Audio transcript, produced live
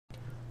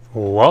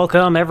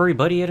Welcome,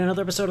 everybody, at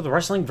another episode of the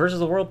Wrestling vs.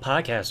 the World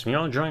podcast. You're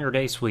all enjoying your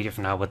day, sweet, if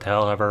not, what the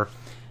hell ever.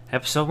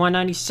 Episode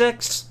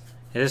 196.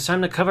 It is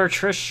time to cover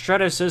Trish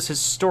Stratus'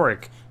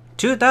 historic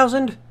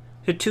 2000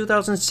 to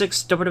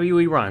 2006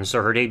 WWE run,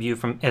 so her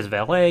debut as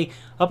Valet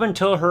up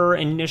until her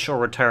initial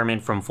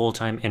retirement from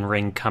full-time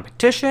in-ring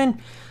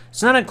competition.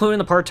 It's not including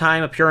the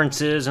part-time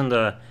appearances and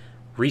the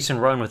recent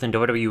run within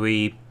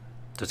WWE.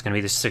 That's going to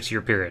be the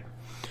 6-year period.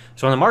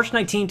 So on the March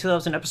 19,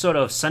 2000 episode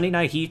of Sunday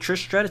Night Heat, Trish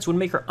Stratus would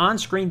make her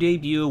on-screen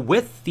debut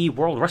with the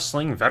World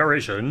Wrestling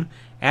Federation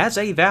as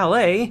a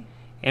valet,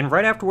 and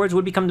right afterwards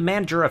would become the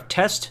manager of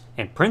Test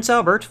and Prince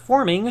Albert,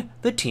 forming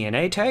the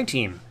TNA tag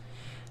team.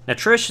 Now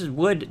Trish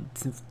would,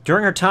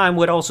 during her time,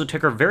 would also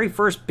take her very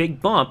first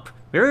big bump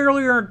very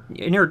early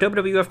in her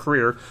WWF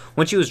career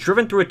when she was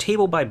driven through a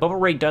table by Bubba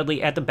Ray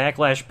Dudley at the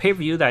Backlash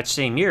pay-per-view that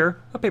same year,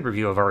 a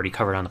pay-per-view I've already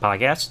covered on the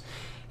podcast.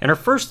 And her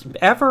first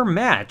ever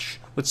match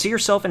would see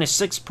herself in a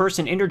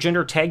 6-person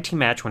intergender tag team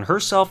match when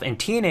herself and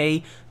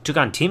TNA took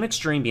on Team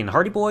Extreme, being the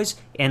Hardy Boys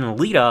and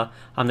Lita,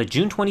 on the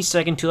June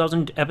 22nd,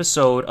 2000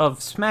 episode of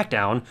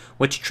SmackDown,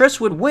 which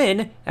Trish would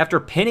win after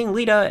pinning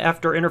Lita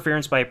after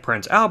interference by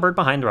Prince Albert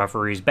behind the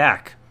referee's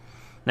back.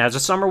 Now, as the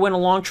summer went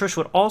along, Trish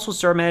would also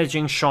start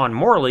managing Sean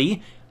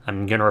Morley.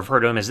 I'm going to refer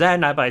to him as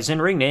that, not by his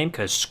in-ring name,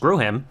 because screw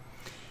him.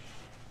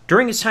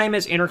 During his time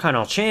as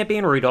Intercontinental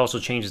Champion, where he'd also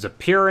change his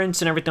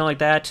appearance and everything like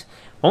that,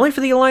 only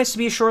for the alliance to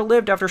be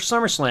short-lived after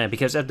SummerSlam,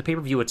 because at the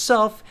pay-per-view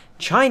itself,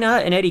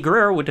 Chyna and Eddie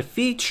Guerrero would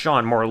defeat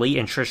Sean Morley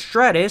and Trish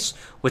Stratus,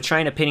 with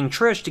Chyna pinning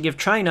Trish to give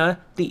Chyna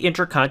the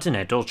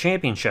Intercontinental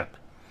Championship.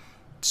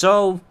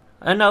 So,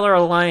 this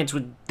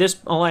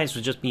alliance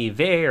would just be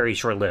very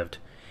short-lived.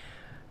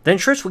 Then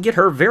Trish would get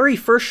her very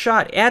first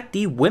shot at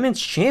the Women's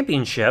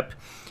Championship,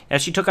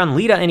 as she took on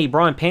Lita in a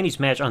bra and panties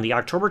match on the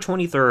October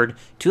 23rd,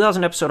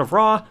 2000 episode of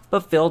Raw,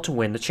 but failed to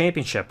win the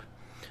championship.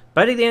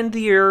 By the end of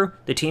the year,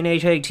 the TNA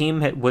tag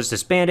team was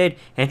disbanded,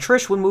 and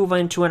Trish would move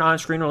into an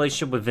on-screen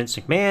relationship with Vince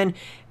McMahon,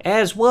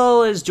 as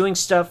well as doing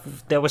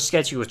stuff that was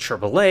sketchy with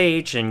Triple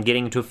H and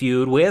getting into a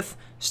feud with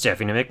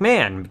Stephanie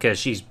McMahon, because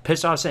she's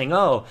pissed off saying,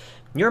 "Oh,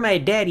 you're my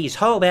daddy's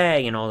hoe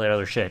bag," and all that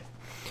other shit.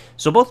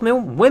 So both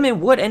women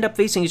would end up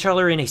facing each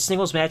other in a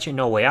singles match in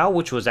No Way Out,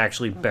 which was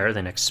actually better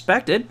than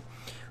expected,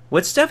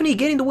 with Stephanie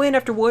getting the win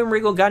after William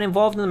Regal got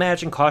involved in the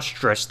match and cost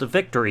Trish the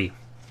victory.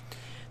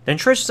 Then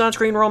Trish's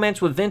on-screen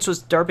romance with Vince would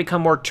start to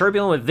become more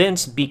turbulent, with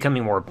Vince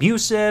becoming more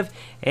abusive,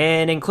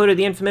 and included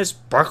the infamous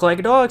bark like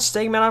a dog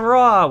segment on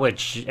Raw,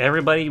 which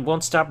everybody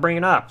won't stop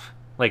bringing up.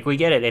 Like, we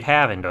get it, it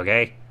happened,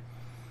 okay?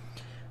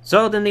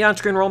 So then the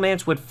on-screen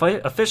romance would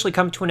officially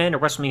come to an end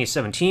at WrestleMania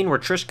 17, where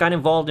Trish got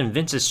involved in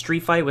Vince's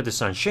street fight with his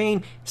son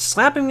Shane,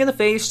 slapping him in the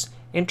face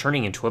and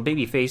turning into a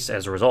babyface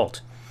as a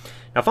result.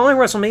 Now, following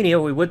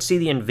WrestleMania, we would see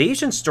the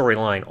Invasion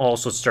storyline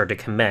also start to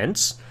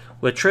commence,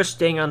 with Trish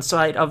staying on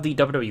side of the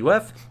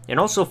WWF and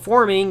also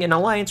forming an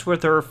alliance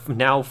with her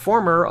now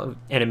former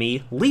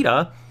enemy,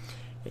 Lita,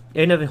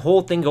 and the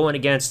whole thing going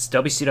against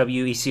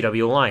WCW,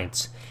 ECW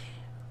alliance.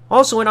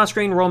 Also, an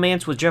on-screen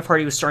romance with Jeff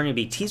Hardy was starting to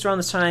be teased around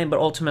this time, but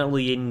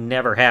ultimately it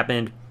never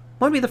happened.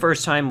 Won't be the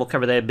first time, we'll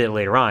cover that a bit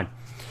later on.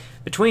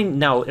 It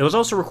was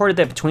also recorded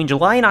that between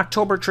July and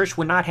October, Trish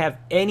would not have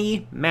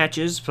any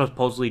matches,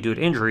 supposedly due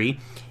to injury,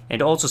 and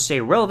to also stay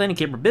relevant and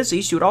keep her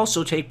busy, she would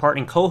also take part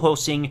in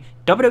co-hosting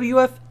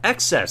WWF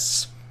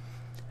Excess.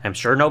 I'm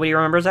sure nobody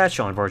remembers that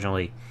show,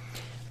 unfortunately.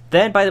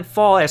 Then, by the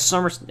fall, as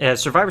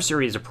Survivor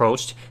Series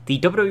approached, the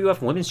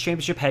WWF Women's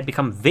Championship had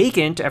become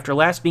vacant after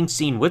last being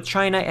seen with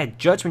Chyna at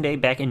Judgment Day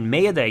back in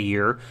May of that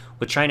year,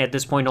 with Chyna at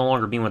this point no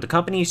longer being with the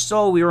company,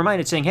 so we were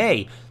reminded saying,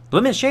 hey, the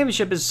Women's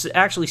Championship is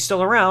actually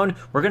still around,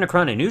 we're going to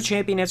crown a new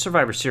champion at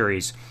Survivor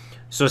Series.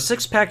 So a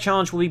 6-pack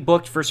challenge will be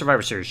booked for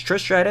Survivor Series. Trish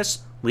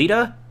Stratus,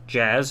 Lita,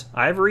 Jazz,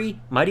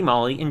 Ivory, Mighty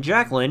Molly, and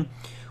Jacqueline,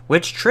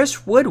 which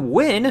Trish would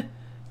win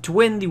to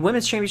win the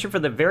Women's Championship for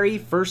the very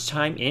first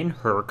time in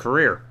her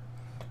career.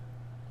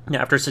 Now,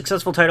 after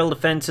successful title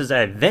defenses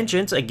at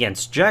Vengeance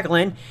against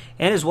Jacqueline,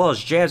 and as well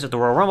as Jazz at the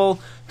Royal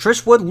Rumble,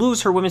 Trish would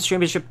lose her Women's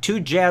Championship to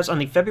Jazz on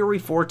the February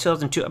 4,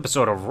 2002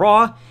 episode of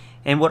Raw,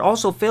 and would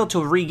also fail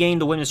to regain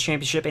the Women's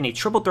Championship in a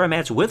triple threat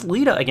match with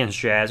Lita against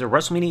Jazz at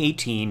WrestleMania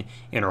 18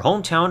 in her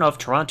hometown of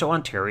Toronto,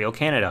 Ontario,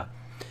 Canada.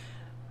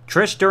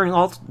 Trish,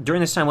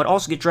 during this time, would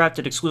also get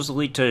drafted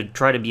exclusively to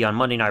try to be on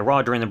Monday Night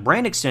Raw during the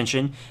brand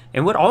extension,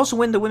 and would also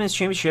win the Women's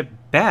Championship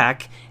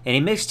back in a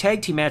mixed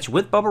tag team match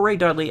with Bubba Ray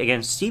Dudley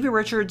against Stevie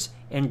Richards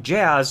and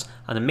Jazz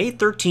on the May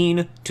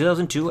 13,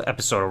 2002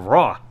 episode of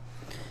Raw.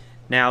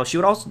 Now,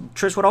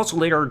 Trish would also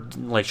later,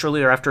 shortly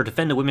thereafter,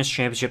 defend the Women's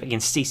Championship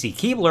against Stacy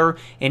Keibler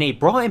in a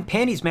bra and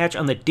panties match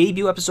on the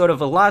debut episode of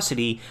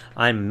Velocity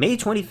on May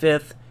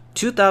 25th,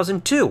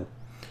 2002.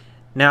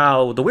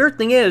 Now, the weird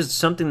thing is,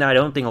 something that I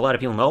don't think a lot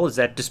of people know, is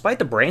that despite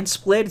the brand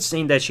split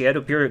saying that she had to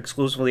appear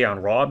exclusively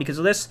on Raw because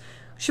of this,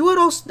 she would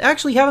also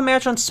actually have a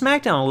match on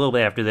SmackDown a little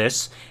bit after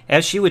this,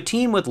 as she would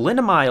team with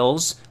Linda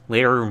Miles,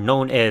 later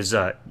known as,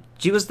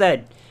 she was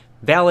that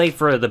valet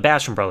for the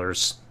Basham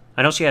brothers.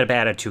 I know she had a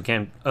bad attitude,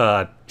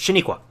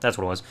 Shaniqua, that's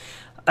what it was.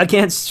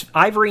 against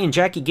Ivory and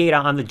Jackie Gata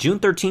on the June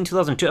 13,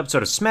 2002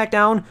 episode of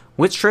SmackDown,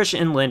 with Trish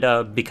and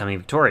Linda becoming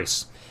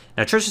victorious.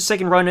 Now, Trish's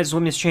second run as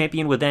women's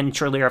champion would then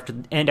shortly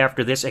end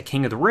after this at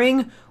King of the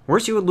Ring, where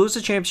she would lose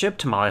the championship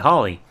to Molly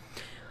Holly.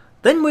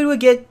 Then we would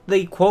get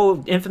the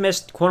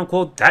infamous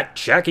quote-unquote that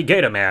Jackie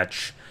Gata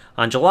match.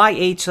 On July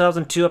 8,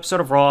 2002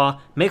 episode of Raw,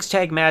 mixed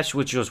tag match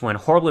which just went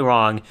horribly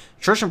wrong.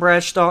 Trish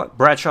and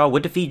Bradshaw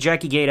would defeat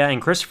Jackie Gata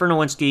and Christopher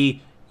Nowinski.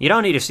 You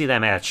don't need to see that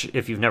match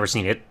if you've never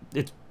seen it.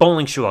 It's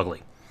bowling shoe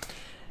ugly.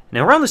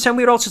 Now, around this time,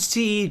 we would also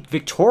see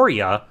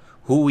Victoria,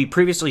 who we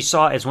previously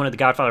saw as one of the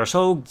Godfather's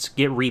hosts,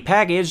 get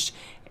repackaged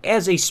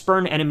as a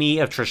spurned enemy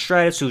of Trish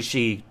Stratus, who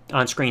she,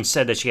 on screen,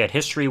 said that she had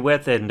history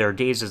with in their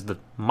days as the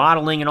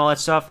modeling and all that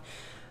stuff.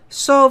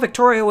 So,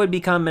 Victoria would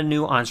become a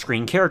new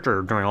on-screen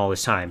character during all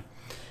this time.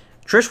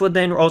 Trish would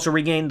then also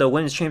regain the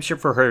Women's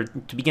Championship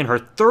to begin her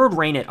third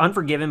reign at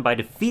Unforgiven by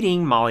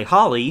defeating Molly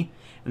Holly.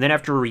 And then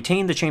after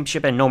retaining the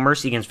championship at No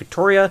Mercy against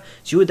Victoria,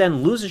 she would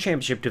then lose the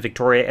championship to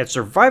Victoria at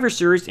Survivor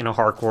Series in a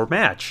hardcore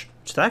match.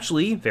 It's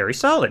actually very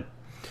solid.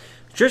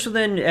 Trish would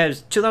then,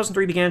 as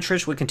 2003 began,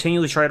 Trish would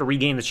continually try to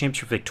regain the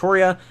championship for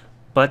Victoria,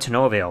 but to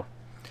no avail.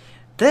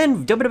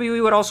 Then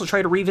WWE would also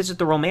try to revisit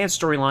the romance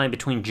storyline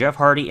between Jeff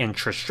Hardy and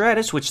Trish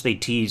Stratus, which they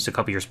teased a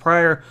couple years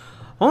prior,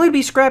 only to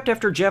be scrapped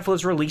after Jeff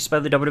was released by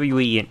the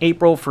WWE in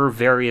April for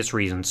various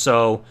reasons.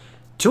 So,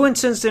 two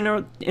instances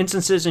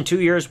in 2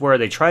 years where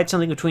they tried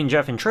something between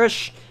Jeff and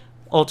Trish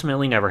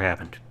ultimately never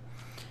happened.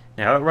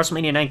 Now, at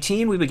WrestleMania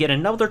 19, we would get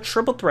another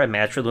triple threat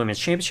match for the Women's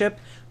Championship.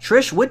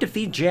 Trish would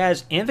defeat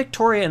Jazz and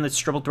Victoria in this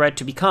triple threat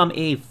to become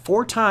a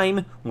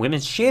 4-time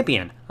Women's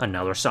Champion.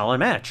 Another solid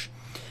match.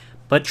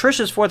 But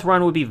Trish's fourth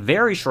run would be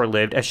very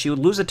short-lived, as she would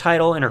lose the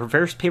title in her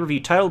first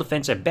pay-per-view title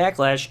defense at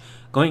Backlash,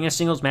 going in a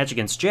singles match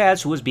against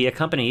Jazz, who was be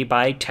accompanied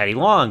by Teddy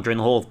Long during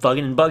the whole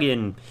thuggin' and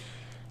buggin'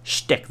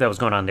 shtick that was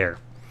going on there.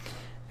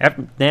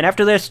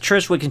 After this,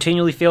 Trish would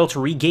continually fail to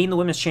regain the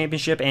Women's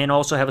Championship and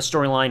also have a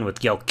storyline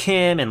with Gail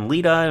Kim and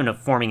Lita and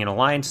forming an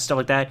alliance and stuff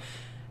like that.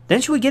 Then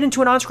she would get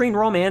into an on-screen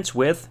romance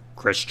with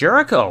Chris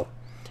Jericho.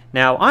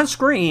 Now, on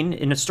screen,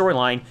 in the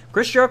storyline,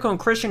 Chris Jericho and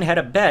Christian had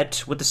a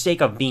bet with the stake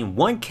of being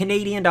 $1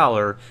 Canadian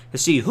to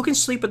see who can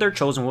sleep with their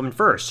chosen woman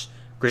first.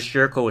 Chris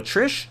Jericho with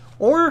Trish,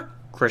 or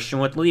Christian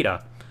with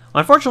Lita.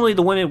 Unfortunately,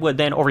 the women would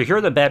then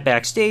overhear the bet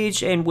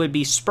backstage and would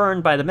be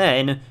spurned by the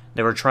men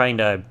that were trying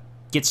to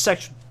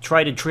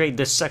try to trade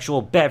this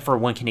sexual bet for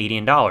 $1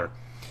 Canadian.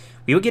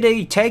 We would get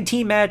a tag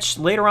team match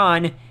later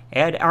on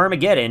at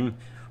Armageddon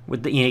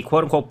in a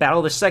quote-unquote battle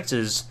of the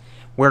sexes,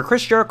 where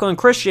Chris Jericho and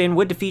Christian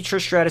would defeat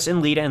Trish Stratus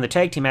and Lita in the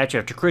tag team match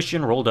after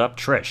Christian rolled up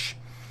Trish.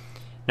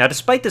 Now,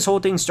 despite this whole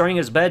thing starting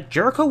as a bet,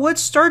 Jericho would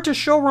start to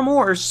show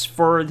remorse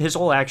for his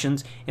whole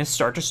actions and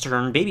start to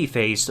turn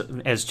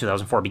babyface as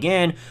 2004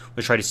 began,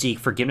 would try to seek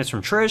forgiveness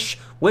from Trish,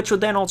 which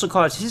would then also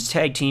cause his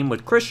tag team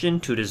with Christian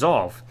to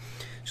dissolve.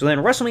 So then,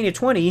 WrestleMania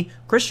 20,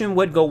 Christian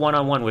would go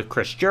one-on-one with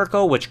Chris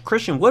Jericho, which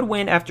Christian would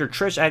win after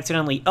Trish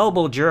accidentally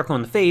elbowed Jericho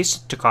in the face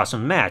to cost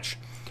him the match.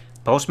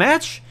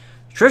 Post-match,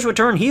 Trish would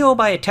turn heel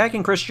by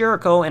attacking Chris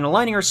Jericho and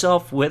aligning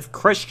herself with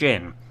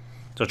Christian.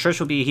 So Trish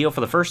would be a heel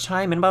for the first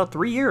time in about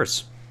 3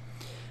 years.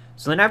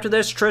 So then after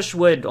this, Trish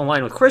would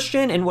align with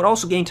Christian and would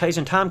also gain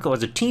Tyson Tomko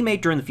as a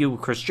teammate during the feud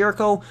with Chris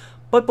Jericho,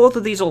 but both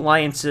of these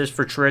alliances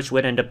for Trish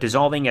would end up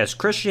dissolving as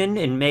Christian,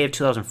 in May of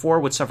 2004,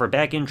 would suffer a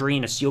back injury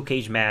in a steel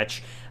cage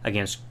match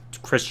against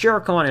Chris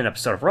Jericho on an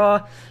episode of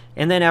Raw,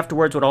 and then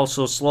afterwards would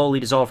also slowly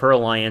dissolve her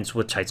alliance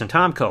with Tyson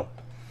Tomko.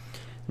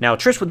 Now,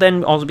 Trish would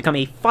then also become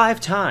a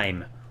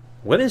 5-time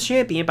Women's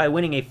Champion by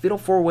winning a fatal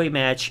 4-way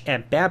match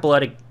at Bad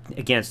Blood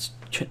against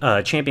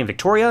champion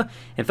Victoria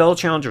and fellow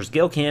challengers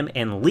Gail Kim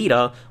and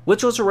Lita,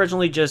 which was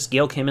originally just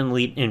Gail Kim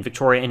and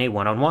Victoria in a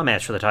one-on-one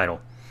match for the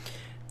title.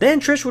 Then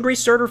Trish would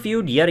restart her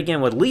feud yet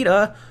again with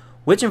Lita,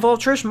 which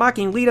involved Trish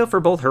mocking Lita for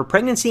both her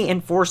pregnancy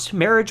and forced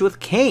marriage with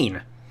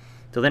Kane.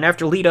 So then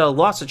after Lita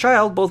lost a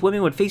child, both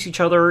women would face each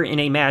other in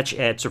a match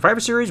at Survivor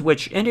Series,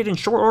 which ended in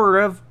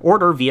short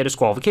order via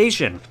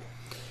disqualification.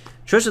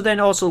 Trish would then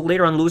also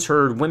later on lose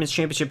her Women's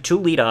Championship to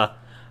Lita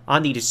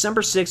on the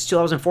December 6,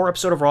 2004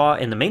 episode of Raw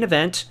in the main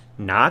event.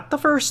 Not the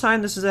first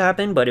time this has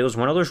happened, but it was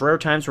one of those rare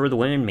times where the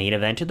women main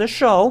evented the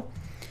show.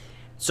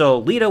 So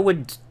Lita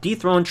would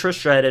dethrone Trish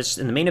Stratus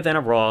in the main event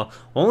of Raw,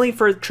 only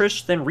for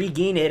Trish to then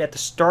regain it at the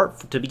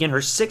start to begin her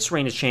 6th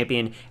reign as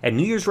champion at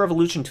New Year's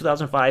Revolution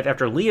 2005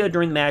 after Lita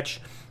during the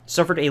match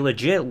suffered a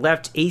legit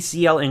left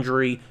ACL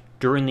injury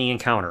during the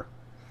encounter.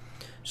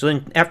 So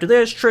then after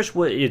this,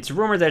 it's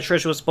rumored that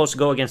Trish was supposed to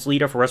go against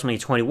Lita for WrestleMania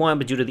 21,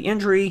 but due to the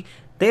injury,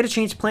 they had to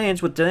change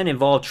plans, which then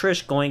involved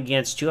Trish going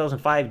against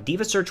 2005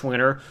 Diva Search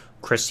winner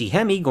Christy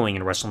Hemme going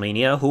into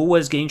WrestleMania, who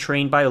was getting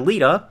trained by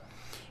Lita,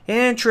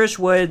 and Trish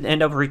would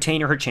end up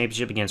retaining her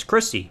championship against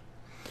Christy.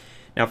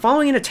 Now,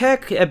 following an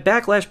attack at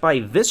Backlash by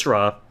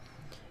Viscera,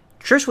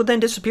 Trish would then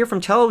disappear from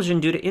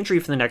television due to injury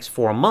for the next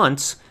 4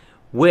 months,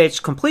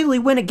 which completely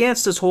went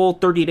against this whole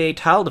 30-day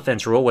title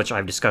defense rule, which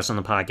I've discussed on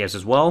the podcast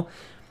as well.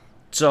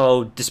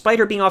 So, despite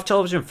her being off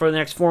television for the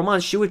next 4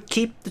 months, she would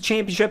keep the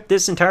championship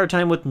this entire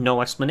time with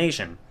no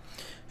explanation.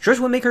 Trish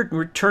would make her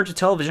return to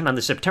television on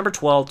the September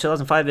 12,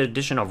 2005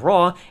 edition of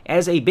Raw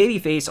as a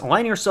babyface,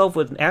 aligning herself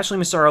with Ashley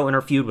Massaro in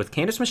her feud with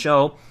Candice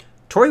Michelle,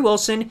 Tori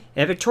Wilson,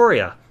 and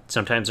Victoria.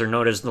 Sometimes they're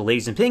known as the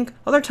Ladies in Pink,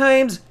 other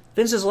times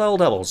Vince's Little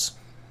Devils.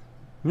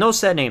 No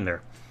set name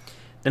there.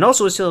 Then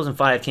also as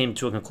 2005 came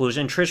to a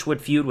conclusion, Trish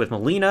would feud with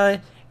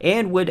Melina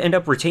and would end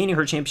up retaining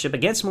her championship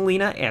against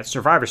Melina at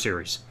Survivor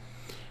Series.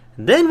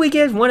 Then we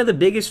get one of the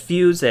biggest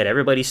feuds that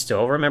everybody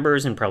still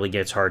remembers and probably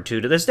gets hard to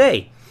this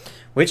day,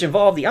 which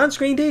involved the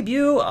on-screen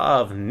debut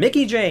of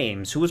Mickie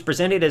James, who was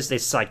presented as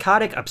this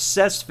psychotic,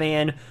 obsessed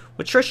fan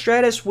with Trish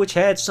Stratus, which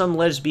had some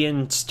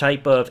lesbian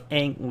type of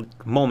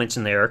moments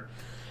in there.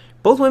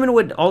 Both women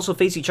would also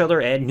face each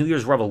other at New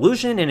Year's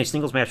Revolution in a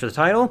singles match for the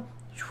title,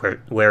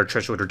 where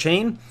Trish would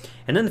retain.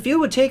 And then the feud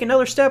would take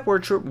another step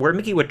where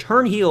Mickie would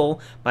turn heel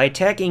by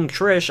attacking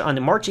Trish on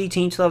the March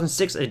 18,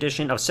 2006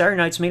 edition of Saturday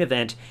Night's Main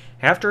Event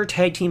after a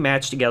tag team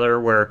match together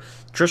where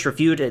Trish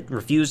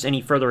refused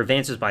any further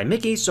advances by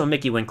Mickie, so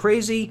Mickie went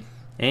crazy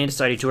and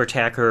decided to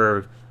attack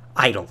her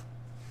idol.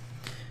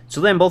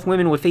 So then both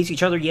women would face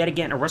each other yet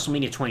again at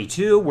WrestleMania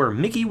 22, where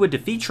Mickie would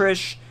defeat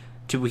Trish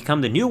to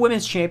become the new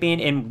women's champion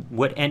and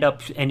would end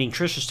up ending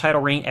Trish's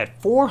title reign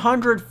at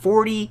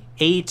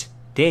 448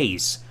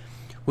 days,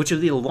 which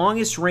was the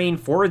longest reign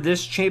for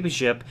this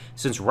championship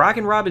since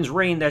Rockin' Robin's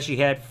reign that she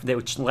had,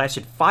 which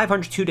lasted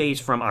 502 days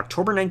from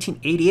October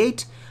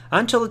 1988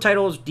 until the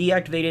title was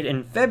deactivated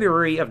in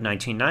February of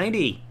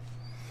 1990.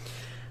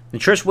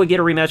 Then Trish would get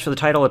a rematch for the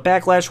title at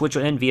Backlash, which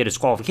would end via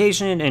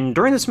disqualification, and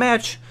during this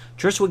match,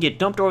 Trish would get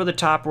dumped over the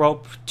top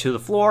rope to the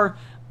floor,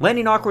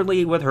 landing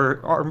awkwardly with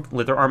her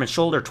arm and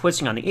shoulder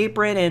twisting on the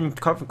apron and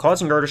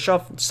causing her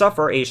to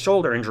suffer a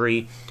shoulder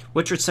injury,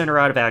 which would send her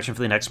out of action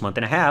for the next month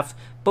and a half,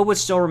 but would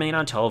still remain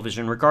on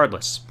television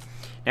regardless.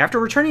 After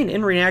returning to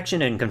in-ring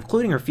action and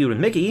concluding her feud with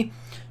Mickie,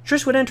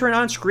 Trish would enter an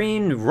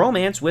on-screen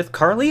romance with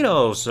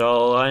Carlito,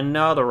 so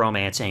another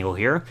romance angle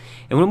here,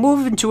 and would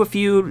move into a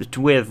feud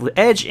with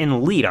Edge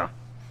and Lita,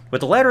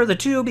 with the latter of the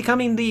two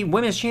becoming the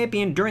women's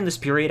champion during this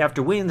period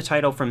after winning the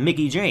title from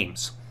Mickie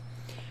James.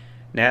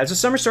 Now, as the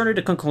summer started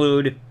to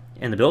conclude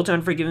and the build to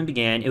Unforgiven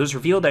began, it was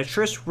revealed that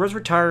Trish was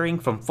retiring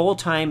from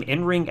full-time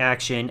in-ring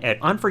action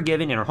at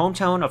Unforgiven in her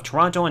hometown of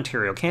Toronto,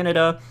 Ontario,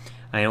 Canada.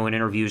 I know in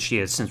interviews she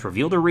has since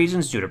revealed her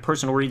reasons due to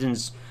personal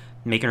reasons,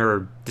 making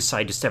her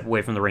decide to step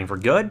away from the ring for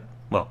good.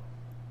 Well,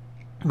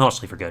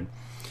 mostly for good.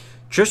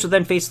 Trish would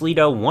then face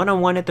Lita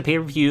one-on-one at the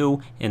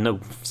pay-per-view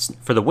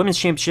for the Women's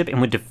Championship and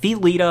would defeat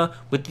Lita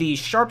with the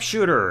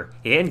Sharpshooter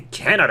in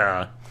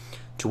Canada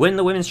to win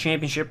the Women's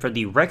Championship for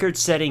the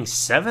record-setting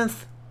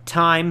 7th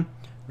time,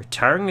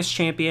 retiring as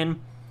champion,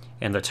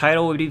 and the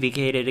title would be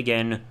vacated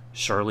again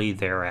shortly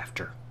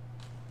thereafter.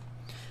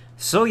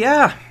 So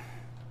yeah,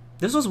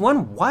 this was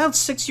one wild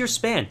 6-year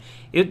span.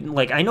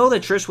 I know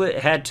that Trish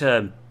had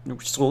to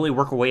slowly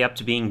work her way up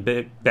to being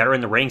better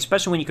in the ring,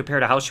 especially when you compare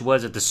to how she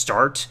was at the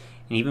start,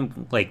 and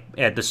even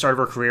at the start of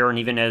her career, and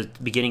even at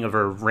the beginning of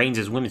her reigns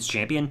as women's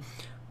champion.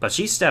 But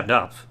she stepped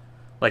up.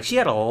 She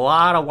had a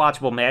lot of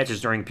watchable matches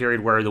during a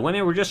period where the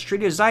women were just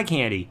treated as eye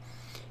candy.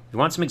 If you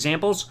want some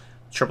examples,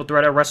 Triple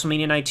Threat at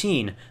WrestleMania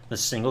 19, the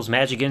singles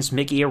match against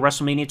Mickie at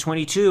WrestleMania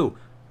 22,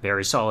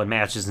 very solid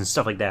matches and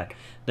stuff like that.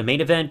 The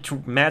main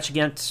event match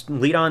against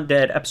Lita on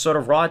that episode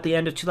of Raw at the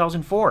end of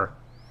 2004.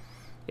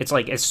 It's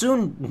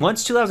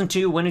once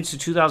 2002 went into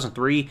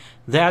 2003,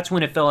 that's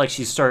when it felt like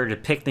she started to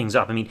pick things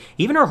up. I mean,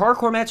 even her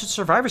hardcore match at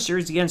Survivor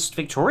Series against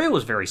Victoria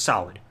was very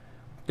solid.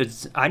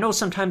 I know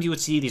sometimes you would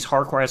see these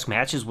hardcore-esque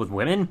matches with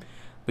women,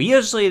 but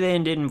usually they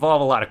didn't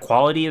involve a lot of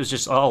quality. It was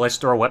just, oh, let's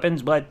throw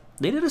weapons, but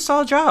they did a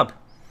solid job.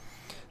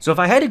 So if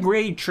I had to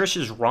grade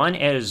Trish's run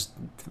as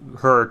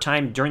her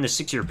time during the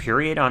 6-year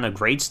period on a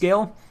grade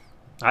scale,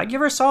 I'd give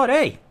her a solid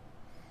A.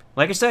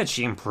 Like I said,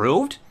 she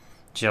improved.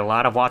 She had a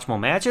lot of watchable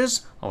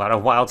matches, a lot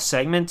of wild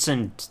segments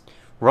and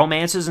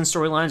romances and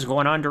storylines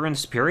going on during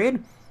this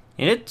period.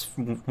 And it's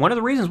one of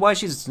the reasons why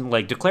she's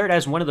declared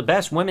as one of the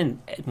best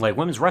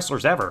women's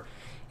wrestlers ever.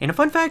 And a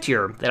fun fact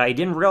here that I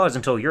didn't realize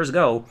until years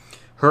ago,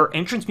 her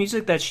entrance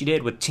music that she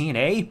did with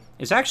TNA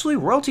is actually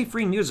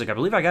royalty-free music. I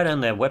believe I got it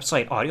on the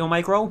website Audio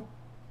Micro.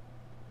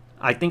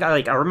 I think I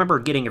remember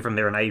getting it from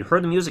there, and I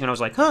heard the music and I was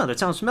like, huh, that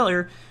sounds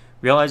familiar.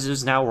 Realized it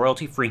is now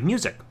royalty-free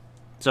music.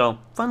 So,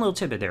 fun little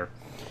tidbit there.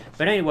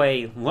 But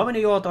anyway, let me know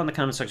you all in the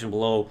comment section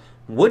below.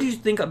 What did you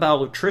think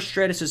about Trish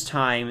Stratus'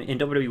 time in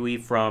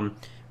WWE from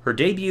her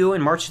debut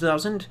in March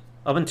 2000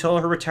 up until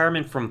her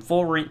retirement from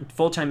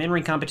full-time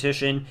in-ring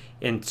competition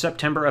in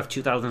September of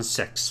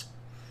 2006.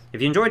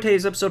 If you enjoyed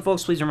today's episode,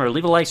 folks, please remember to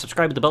leave a like,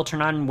 subscribe with the bell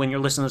turn on when you're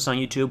listening to this on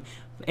YouTube,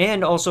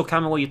 and also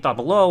comment what you thought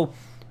below,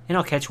 and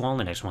I'll catch you all in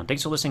the next one.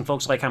 Thanks for listening,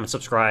 folks. Like, comment,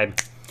 subscribe.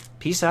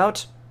 Peace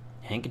out,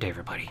 and good day,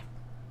 everybody.